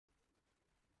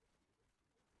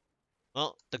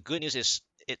Well, the good news is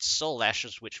it's soul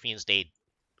lashes, which means they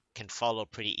can follow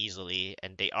pretty easily,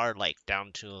 and they are like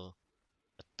down to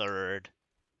a third.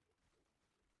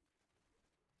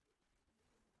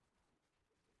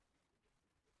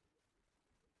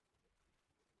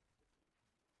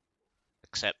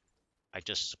 Except I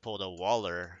just pulled a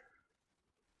Waller.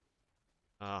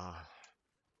 Uh,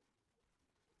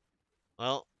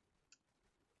 well,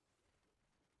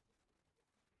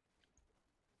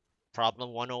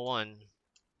 problem 101.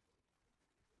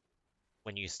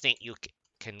 When you think you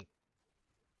can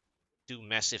do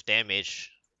massive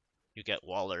damage, you get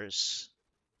Wallers.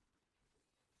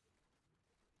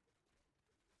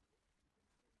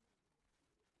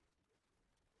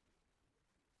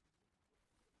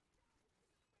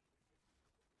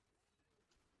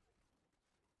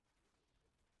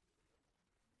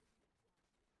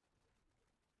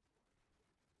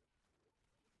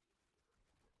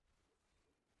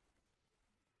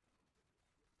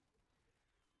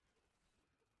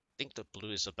 I think the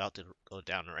blue is about to go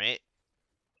down, right?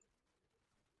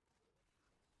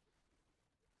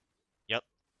 Yep,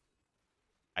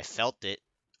 I felt it.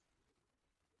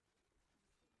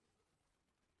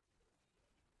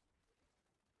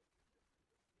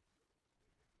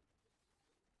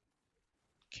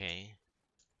 Okay,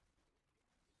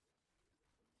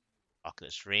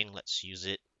 Oculus Ring, let's use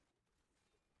it.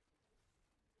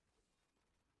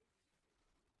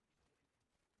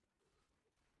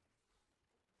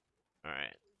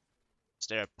 Alright, is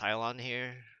there a Pylon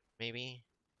here? Maybe?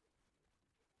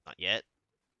 Not yet.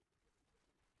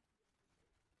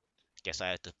 Guess I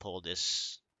have to pull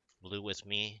this blue with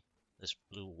me. This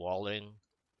blue walling.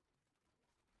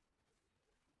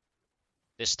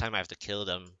 This time I have to kill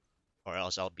them, or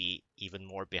else I'll be even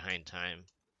more behind time.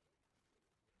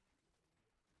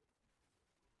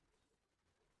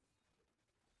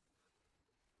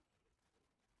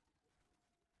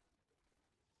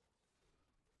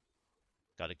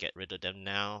 Gotta get rid of them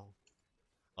now.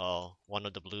 Oh, one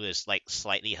of the blue is like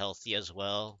slightly healthy as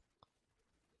well.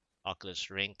 Oculus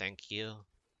Ring, thank you.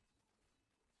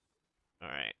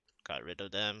 Alright, got rid of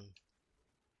them.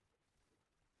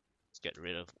 Let's get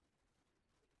rid of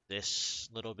this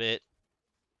little bit.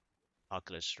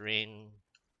 Oculus Ring.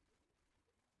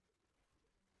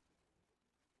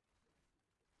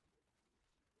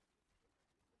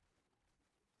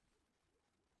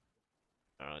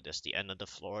 That's the end of the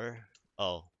floor.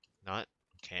 Oh, not?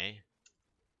 Okay.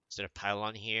 Is there a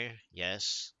pylon here?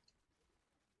 Yes.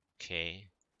 Okay.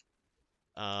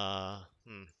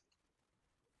 Hmm.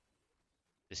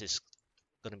 This is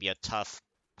gonna be a tough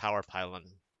power pylon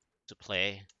to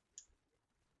play.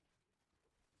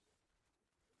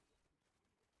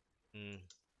 Hmm.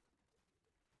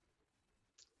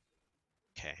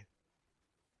 Okay.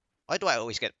 Why do I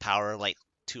always get power like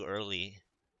too early?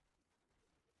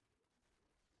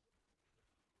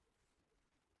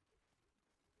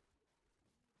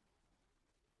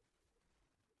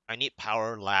 I need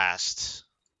power last.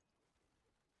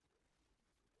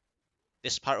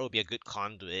 This part will be a good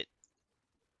conduit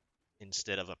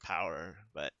instead of a power,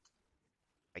 but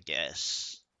I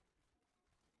guess.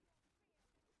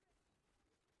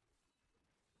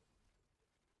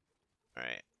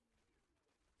 Alright.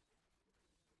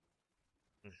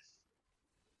 Hmm.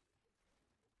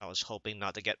 I was hoping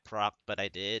not to get proc, but I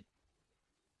did.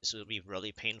 This will be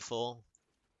really painful.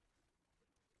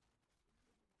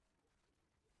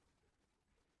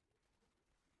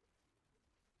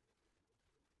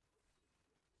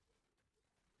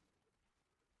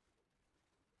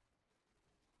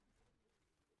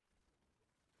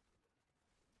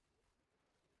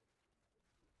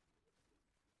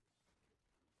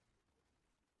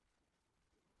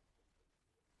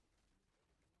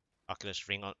 Oculus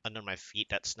Ring under my feet,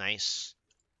 that's nice.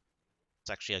 It's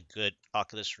actually a good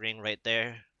Oculus Ring right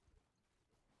there.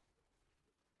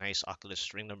 Nice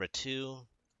Oculus Ring number 2.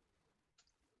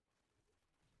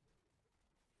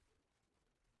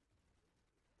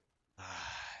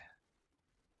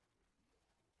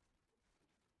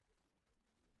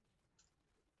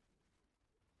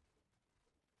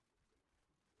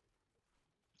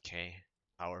 Okay,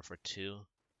 power for 2.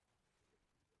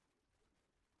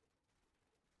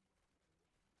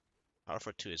 Power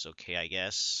for 2 is okay, I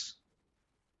guess.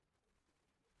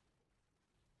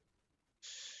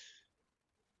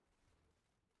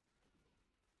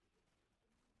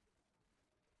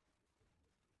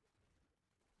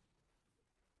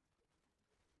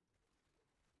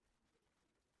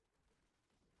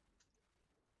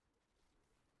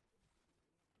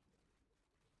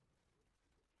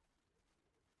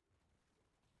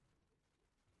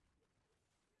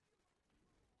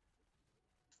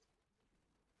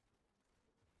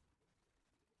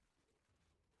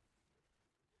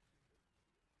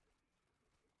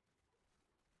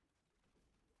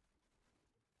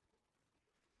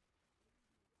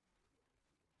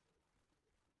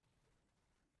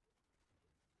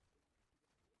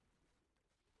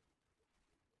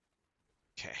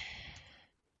 Okay.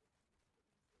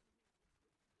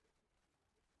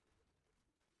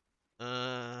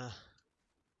 Uh,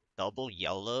 double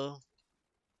yellow.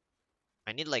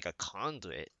 I need like a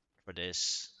conduit for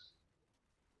this.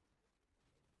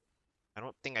 I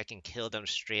don't think I can kill them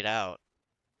straight out.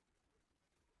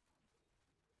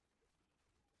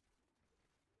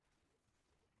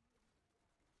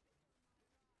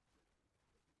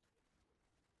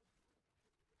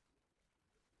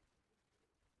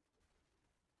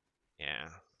 Yeah.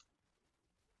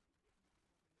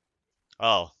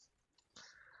 Oh.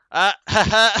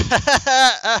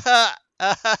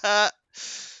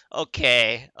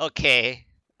 Okay, okay,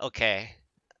 okay.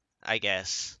 I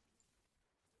guess.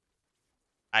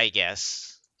 I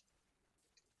guess.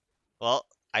 Well,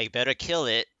 I better kill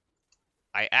it.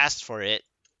 I asked for it.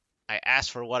 I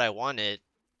asked for what I wanted.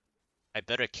 I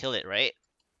better kill it, right?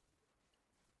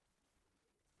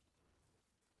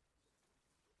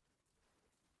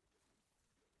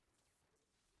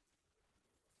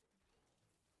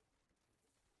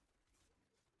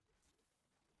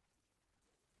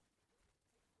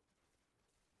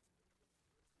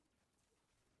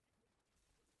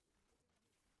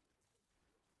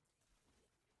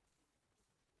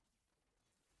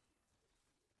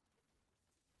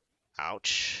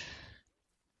 Ouch.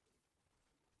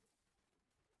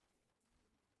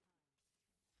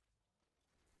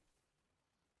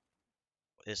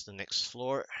 What is the next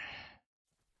floor?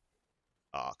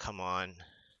 Oh, come on.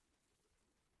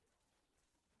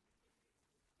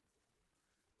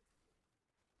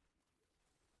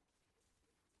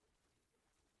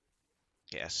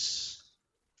 Yes.